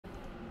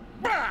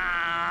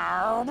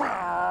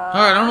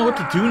Alright, I don't know what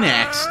to do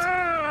next.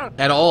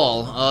 At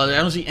all. I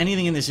don't see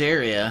anything in this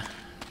area.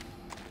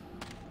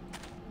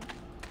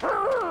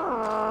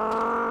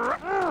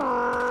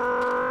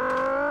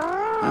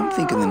 I'm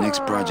thinking the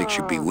next project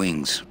should be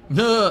wings. Out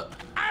of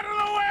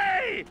the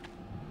way!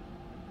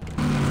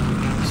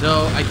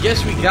 So, I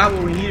guess we got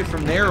what we needed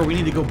from there, or we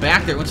need to go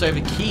back there once I have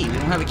a key. We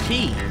don't have a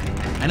key.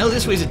 I know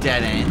this way's a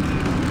dead end.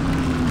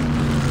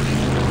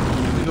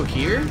 Can we go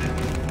here?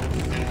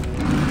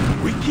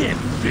 We can't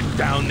fit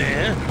down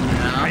there.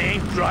 No. I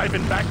ain't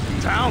driving back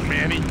to town,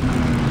 Manny.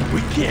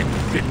 We can't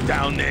fit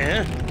down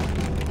there.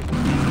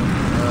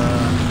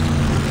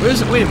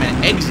 Where's it? Wait a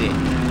minute. Exit.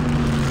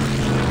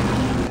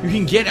 You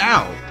can get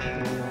out.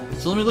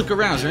 So let me look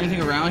around. Is there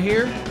anything around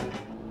here?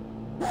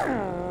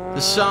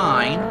 The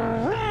sign.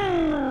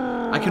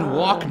 I can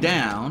walk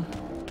down.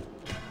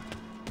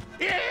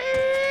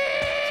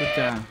 Sit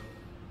down.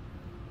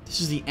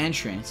 This is the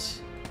entrance.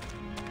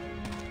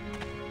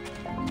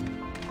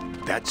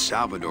 That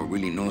Salvador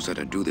really knows how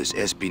to do this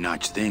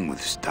espionage thing with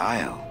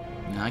style.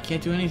 No, I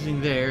can't do anything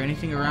there.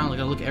 Anything around? I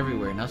gotta look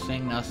everywhere.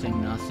 Nothing,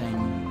 nothing,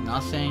 nothing,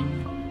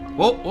 nothing.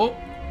 Whoa, whoa.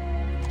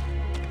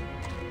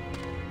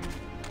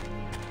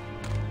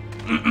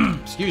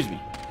 Excuse me.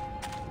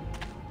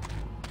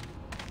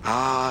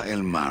 Ah,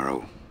 El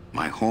Maro,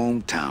 my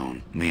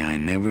hometown. May I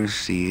never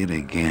see it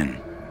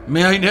again.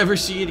 May I never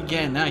see it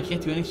again. No, I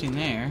can't do anything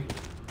there.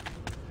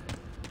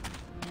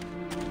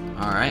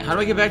 Alright, how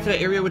do I get back to that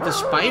area with the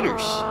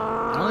spiders?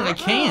 I don't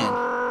think I can.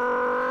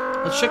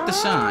 Let's check the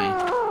sign.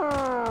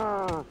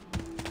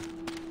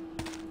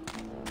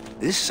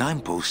 This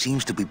signpost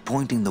seems to be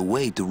pointing the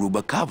way to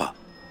Rubacava.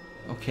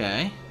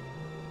 Okay.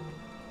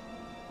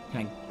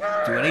 Can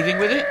I do anything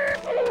with it?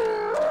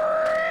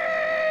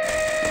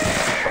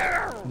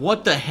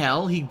 What the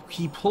hell? He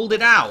pulled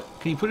it out.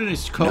 Can he put it in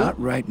his coat? Not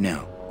right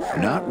now.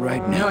 Not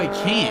right No, now. I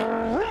can't.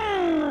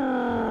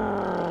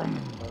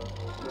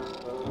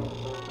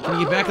 Can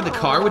you get back in the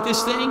car with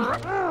this thing?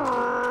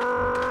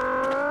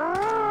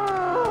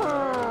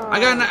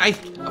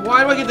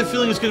 Why do I get the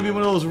feeling it's going to be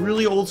one of those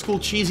really old school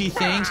cheesy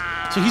things?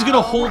 So he's going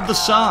to hold the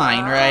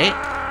sign, right?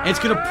 And it's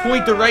going to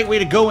point the right way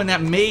to go in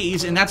that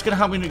maze, and that's going to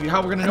how we're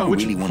going to know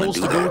which holes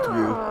to go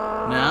through.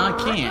 No, I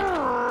can't.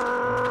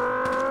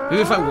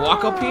 Maybe if I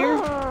walk up here?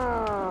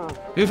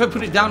 Maybe if I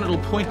put it down, it'll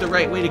point the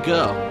right way to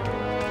go.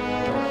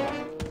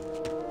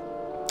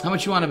 How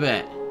much you want to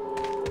bet?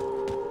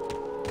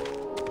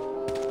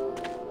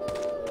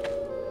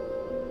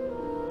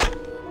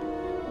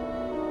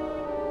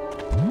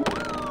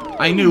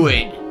 I knew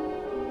it.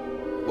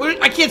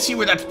 What? I can't see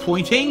where that's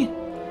pointing.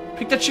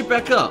 Pick that shit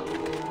back up.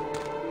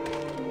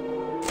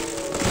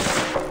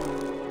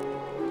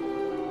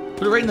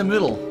 Put it right in the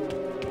middle.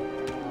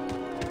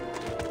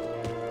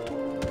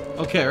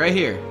 Okay, right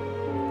here.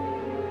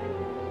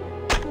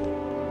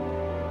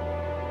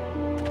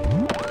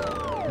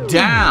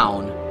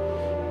 Down.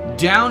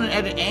 Down and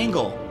at an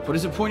angle. But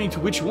is it pointing to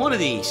which one of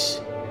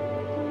these?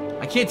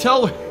 I can't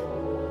tell.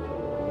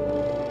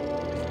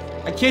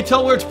 I can't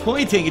tell where it's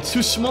pointing. It's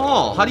too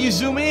small. How do you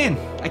zoom in?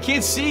 I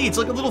can't see. It's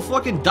like a little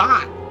fucking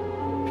dot.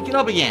 Pick it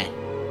up again.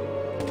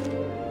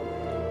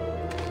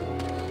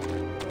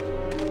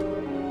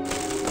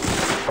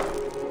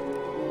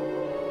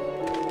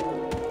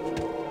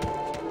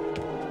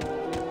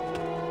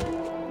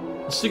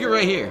 Let's stick it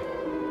right here.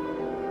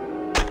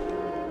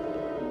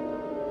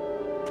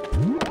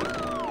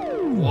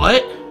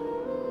 What?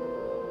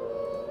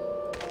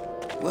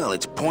 Well,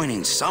 it's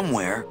pointing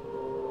somewhere.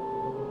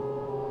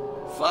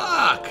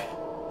 Fuck!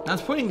 Now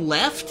it's pointing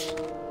left?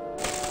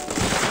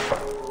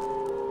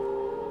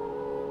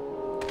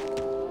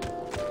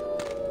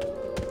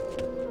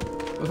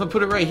 What if I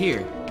put it right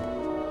here?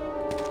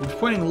 It's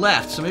pointing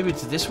left, so maybe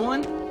it's this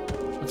one?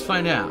 Let's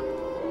find out.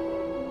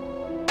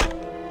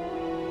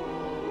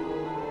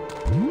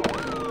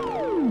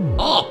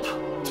 Up!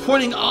 It's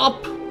pointing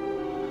up!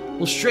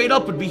 Well, straight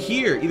up would be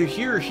here. Either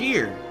here or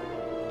here.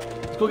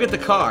 Let's go get the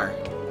car.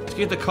 Let's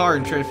get the car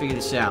and try to figure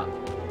this out.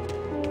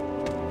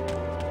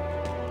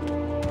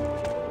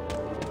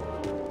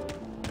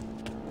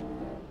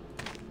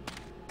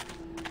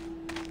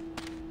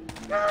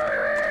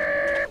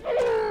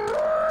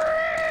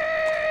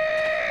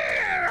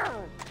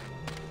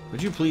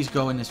 Would you please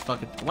go in this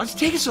fucking... Why's it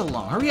taking so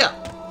long? Hurry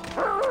up!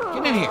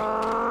 Get in here!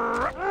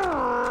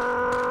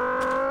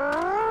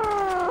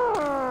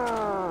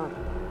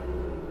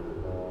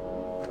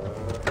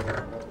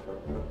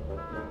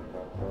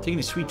 Taking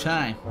a sweet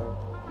time.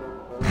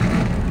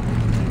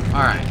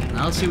 Alright,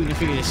 now let's see if we can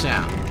figure this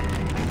out.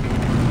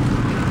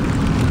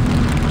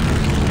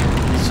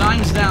 The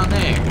sign's down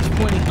there. It's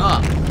pointing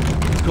up.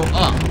 Let's go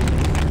up.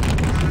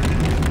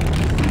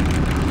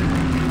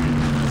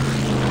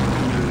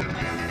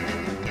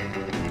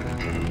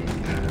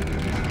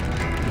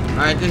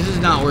 Alright, this is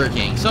not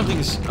working.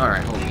 Something's...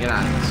 Alright, hold on, get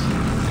out of this.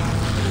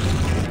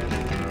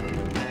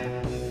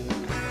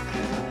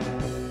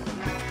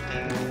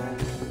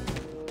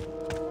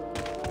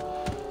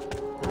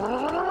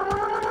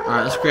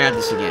 Alright, let's grab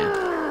this again.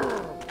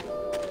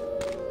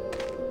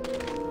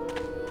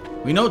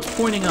 We know it's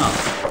pointing up.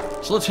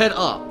 So let's head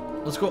up.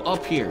 Let's go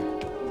up here.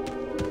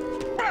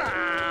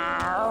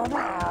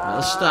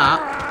 Let's stop.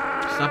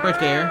 Stop right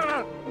there.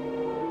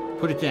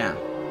 Put it down.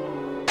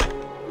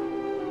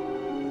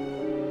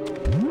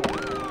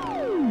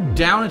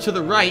 Down and to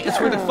the right. That's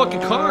where the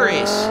fucking car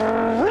is.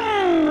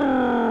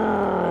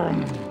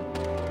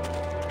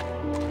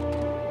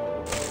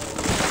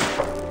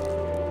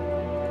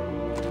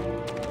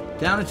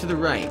 Down and to the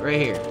right.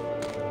 Right here.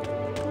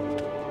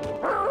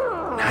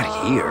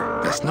 Not here.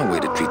 That's no way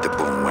to treat the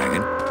bone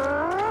wagon.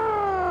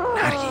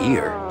 Not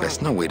here.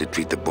 That's no way to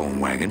treat the bone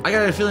wagon. I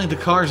got a feeling the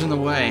car's in the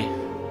way.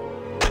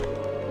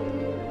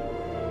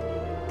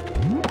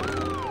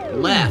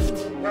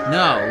 Left.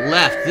 No,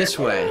 left. This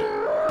way.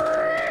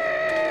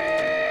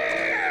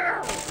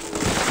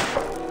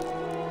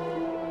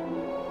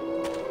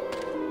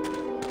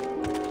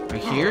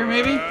 Right here,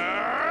 maybe?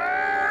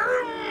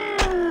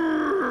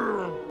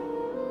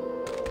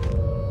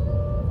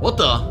 What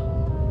the?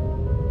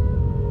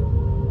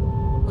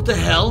 What the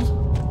hell?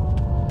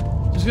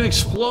 It's gonna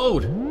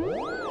explode.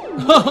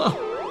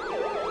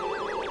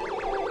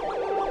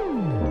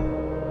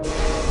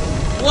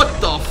 What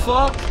the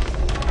fuck?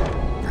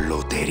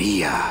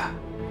 Loteria.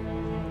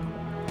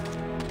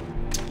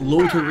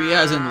 Loteria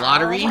as in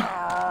lottery? Out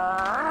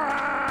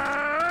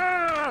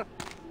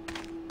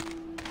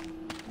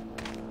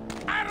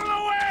of the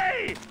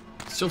way!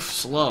 So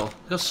slow. Look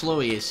how slow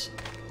he is.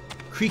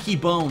 Creaky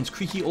bones.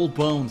 Creaky old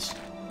bones.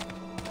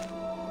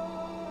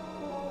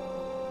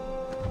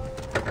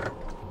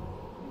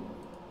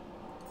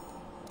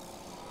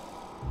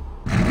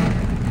 Here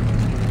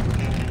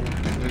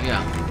we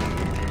go.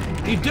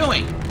 What are you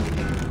doing?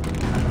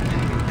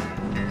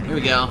 Here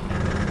we go.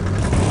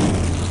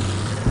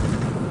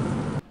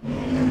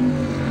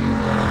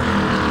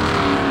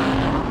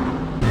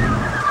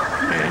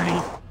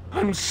 Manny,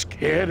 I'm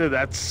scared of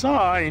that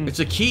sign. It's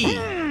a key.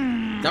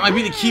 That might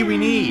be the key we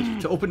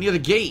need to open the other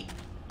gate.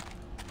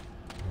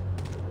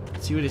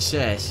 Let's see what it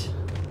says.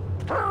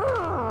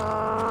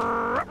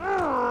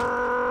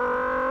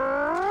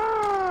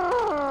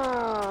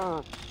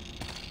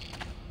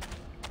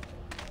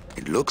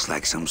 It looks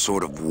like some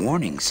sort of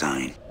warning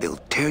sign. They'll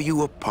tear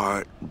you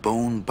apart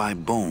bone by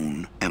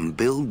bone and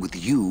build with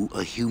you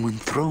a human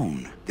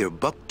throne. Their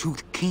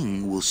buck-toothed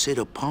king will sit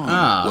upon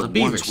what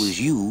once was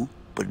you,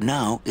 but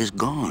now is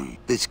gone.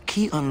 This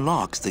key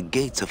unlocks the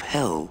gates of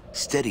hell.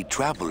 Steady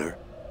traveler,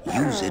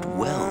 use it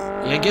well.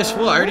 Yeah, guess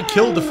what? I already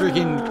killed the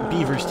freaking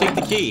beavers. Take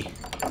the key.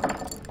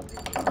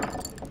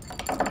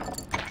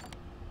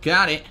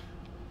 Got it.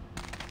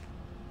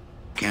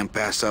 Can't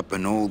pass up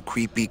an old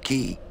creepy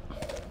key.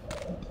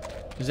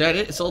 Is that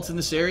it? It's all in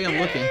this area? I'm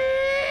looking.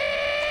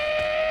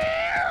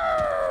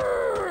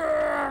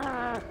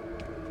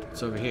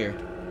 It's over here.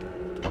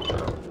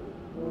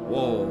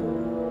 Whoa.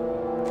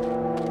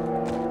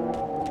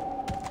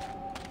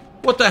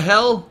 What the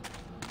hell?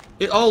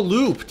 It all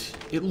looped.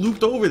 It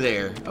looped over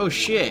there. Oh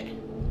shit.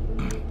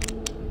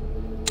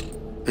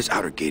 This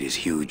outer gate is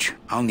huge.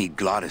 I'll need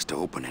Glottis to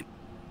open it.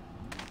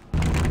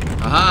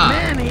 Aha.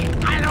 Manny,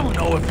 I don't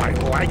know if I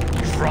like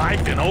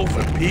driving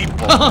over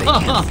people. They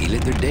can't feel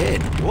it, they're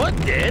dead. You're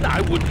dead. I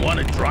wouldn't want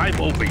to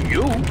drive over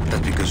you. That's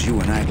because you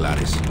and I,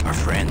 Glottis, are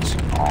friends.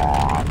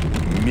 Aw,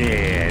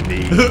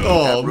 Manny.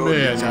 Oh That road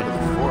man. leads out of the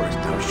forest,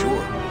 I'm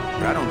sure.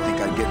 But I don't think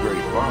I'd get very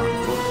far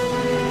on foot.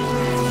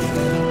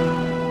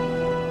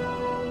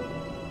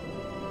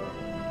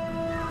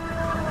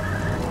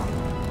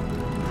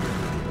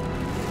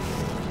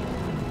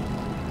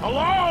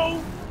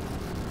 Hello?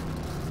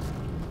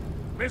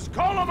 Miss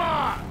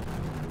Colomar!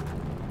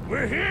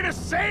 We're here to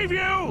save you!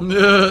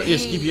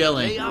 Yes, keep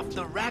yelling. Lay off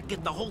the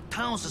racket, the whole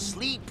town's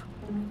asleep.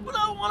 But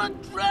I want a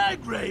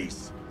drag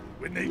race!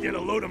 When they get a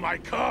load of my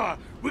car,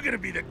 we're gonna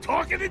be the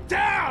talk of the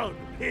town!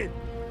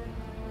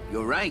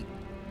 You're right.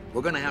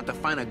 We're gonna have to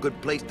find a good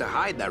place to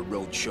hide that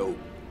road show.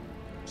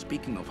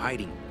 Speaking of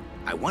hiding,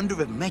 I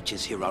wonder if Mitch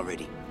is here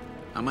already.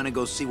 I'm gonna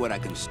go see what I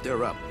can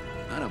stir up.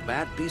 Not a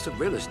bad piece of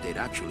real estate,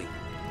 actually.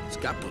 It's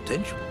got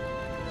potential.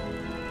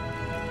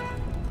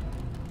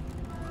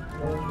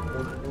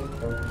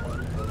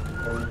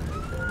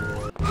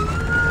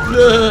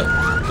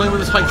 Playing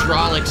with his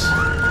hydraulics.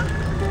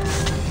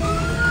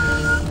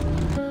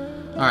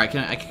 Alright,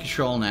 I can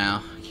control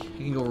now. I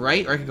can go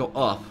right or I can go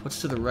up. What's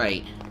to the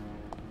right?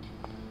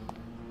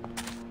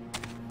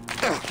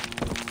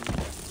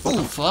 What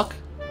the fuck?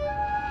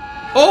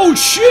 Oh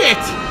shit!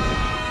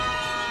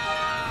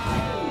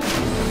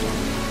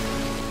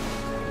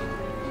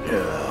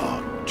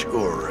 Yeah,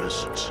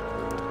 tourists.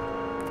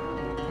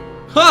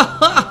 Ha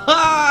ha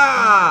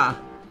ha!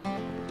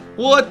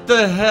 What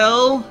the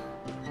hell?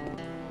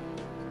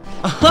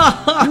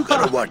 You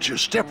gotta watch your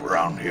step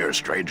around here,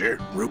 stranger.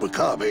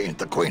 Rubicabe ain't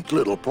the quaint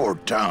little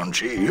port town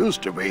she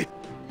used to be.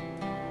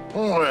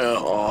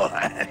 Well,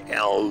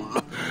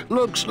 hell,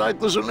 looks like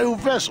there's a new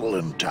vessel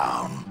in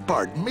town.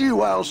 Pardon me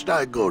whilst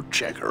I go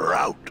check her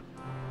out.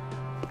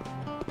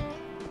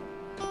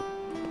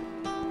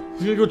 We're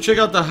gonna go check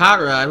out the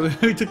hot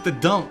rod. We took the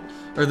dump.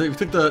 Or we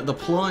took the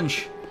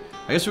plunge.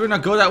 I guess we're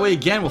gonna go that way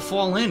again. We'll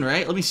fall in,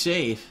 right? Let me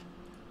save.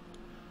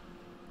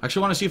 I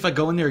actually want to see if I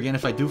go in there again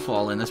if I do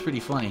fall in. That's pretty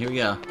funny. Here we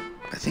go.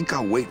 I think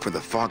I'll wait for the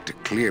fog to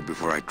clear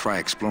before I try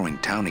exploring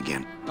town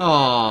again.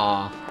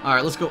 Oh,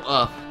 alright, let's go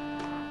up.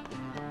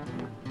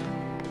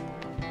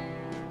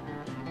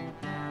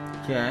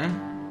 Okay.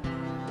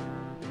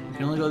 You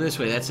can only go this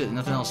way, that's it,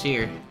 nothing else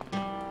here.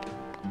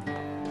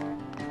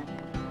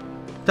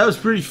 That was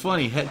pretty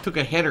funny. Took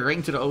a header right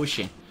into the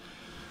ocean.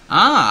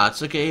 Ah,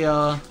 it's like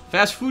a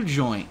fast food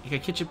joint. You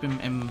got ketchup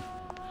and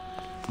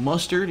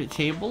mustard at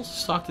tables.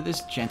 Let's talk to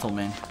this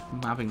gentleman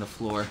mopping the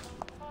floor.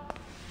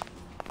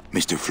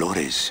 Mr.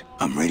 Flores,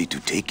 I'm ready to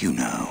take you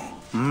now.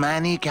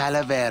 Manny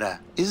Calavera,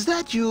 is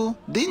that you?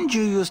 Didn't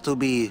you used to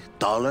be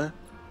taller?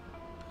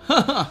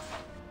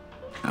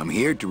 I'm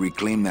here to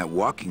reclaim that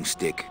walking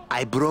stick.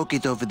 I broke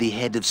it over the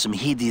head of some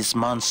hideous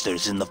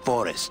monsters in the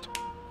forest.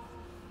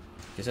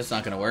 Guess that's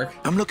not gonna work.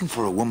 I'm looking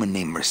for a woman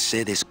named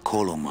Mercedes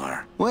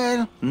Colomar.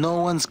 Well,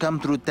 no one's come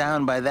through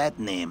town by that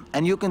name,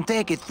 and you can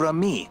take it from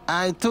me.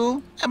 I,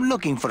 too, am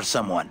looking for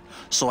someone,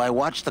 so I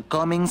watch the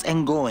comings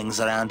and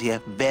goings around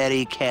here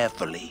very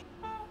carefully.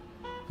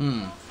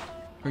 Who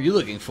are you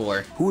looking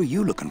for? Who are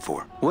you looking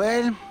for?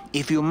 Well,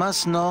 if you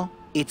must know,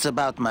 it's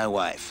about my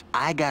wife.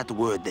 I got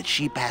word that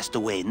she passed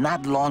away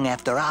not long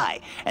after I,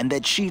 and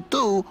that she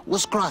too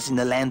was crossing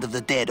the land of the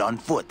dead on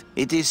foot.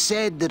 It is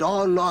said that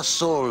all lost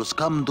souls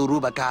come to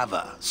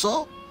Rubacava,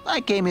 so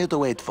I came here to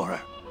wait for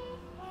her.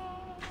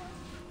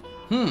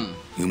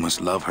 You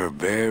must love her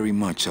very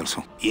much,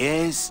 Celso.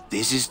 Yes,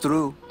 this is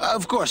true.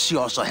 Of course, she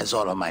also has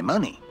all of my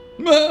money.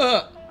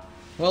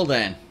 Well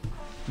then.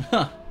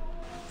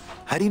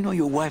 How do you know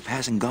your wife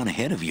hasn't gone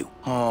ahead of you?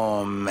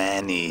 Oh,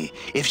 Manny.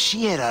 If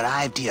she had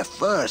arrived here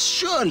first,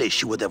 surely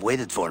she would have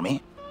waited for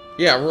me.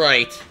 Yeah,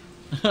 right.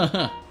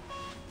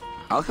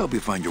 I'll help you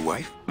find your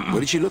wife.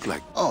 What did she look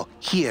like? Oh,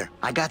 here.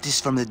 I got this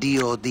from the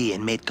DOD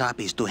and made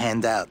copies to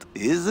hand out.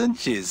 Isn't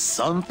she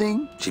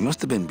something? She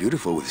must have been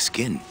beautiful with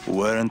skin.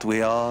 Weren't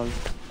we all?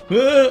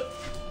 Give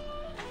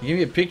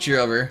me a picture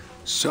of her.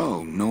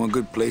 So, know a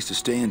good place to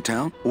stay in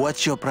town?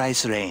 What's your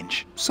price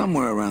range?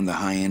 Somewhere around the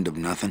high end of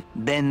nothing.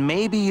 Then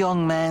maybe,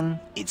 young man,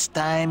 it's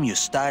time you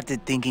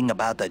started thinking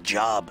about a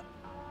job.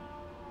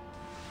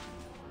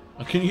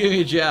 Can you give me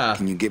a job?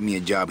 Can you get me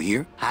a job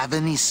here? Have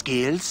any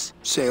skills?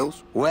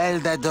 Sales? Well,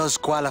 that does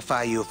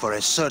qualify you for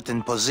a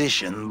certain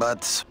position,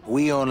 but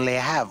we only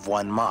have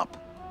one mop.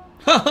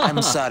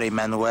 I'm sorry,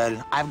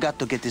 Manuel. I've got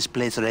to get this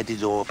place ready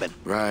to open.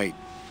 Right.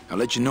 I'll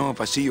let you know if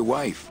I see your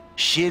wife.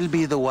 She'll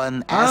be the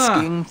one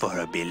asking for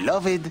her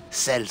beloved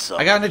Celso.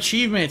 I got an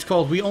achievement. It's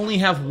called We Only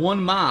Have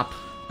One Mop.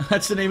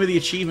 That's the name of the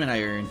achievement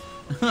I earned.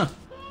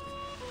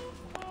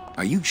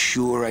 Are you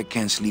sure I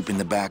can't sleep in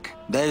the back?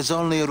 There's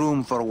only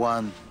room for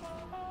one.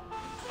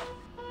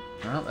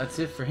 Well, that's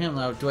it for him.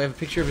 Now, do I have a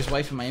picture of his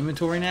wife in my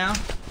inventory now?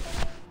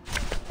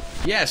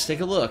 Yes, take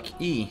a look.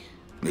 E.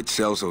 It's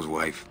Celso's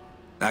wife.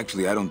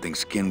 Actually, I don't think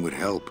skin would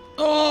help.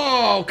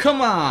 Oh,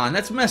 come on.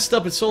 That's messed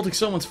up insulting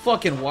someone's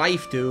fucking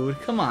wife, dude.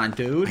 Come on,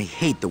 dude. I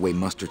hate the way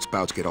mustard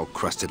spouts get all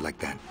crusted like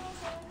that.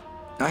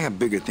 I have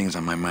bigger things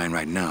on my mind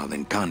right now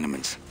than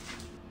condiments.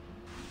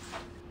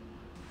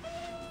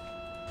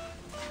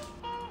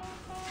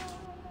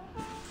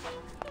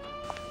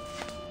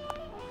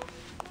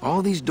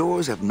 All these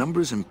doors have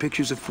numbers and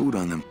pictures of food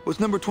on them. What's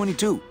number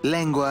 22?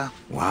 Lengua.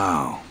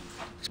 Wow.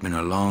 It's been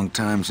a long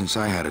time since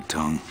I had a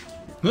tongue.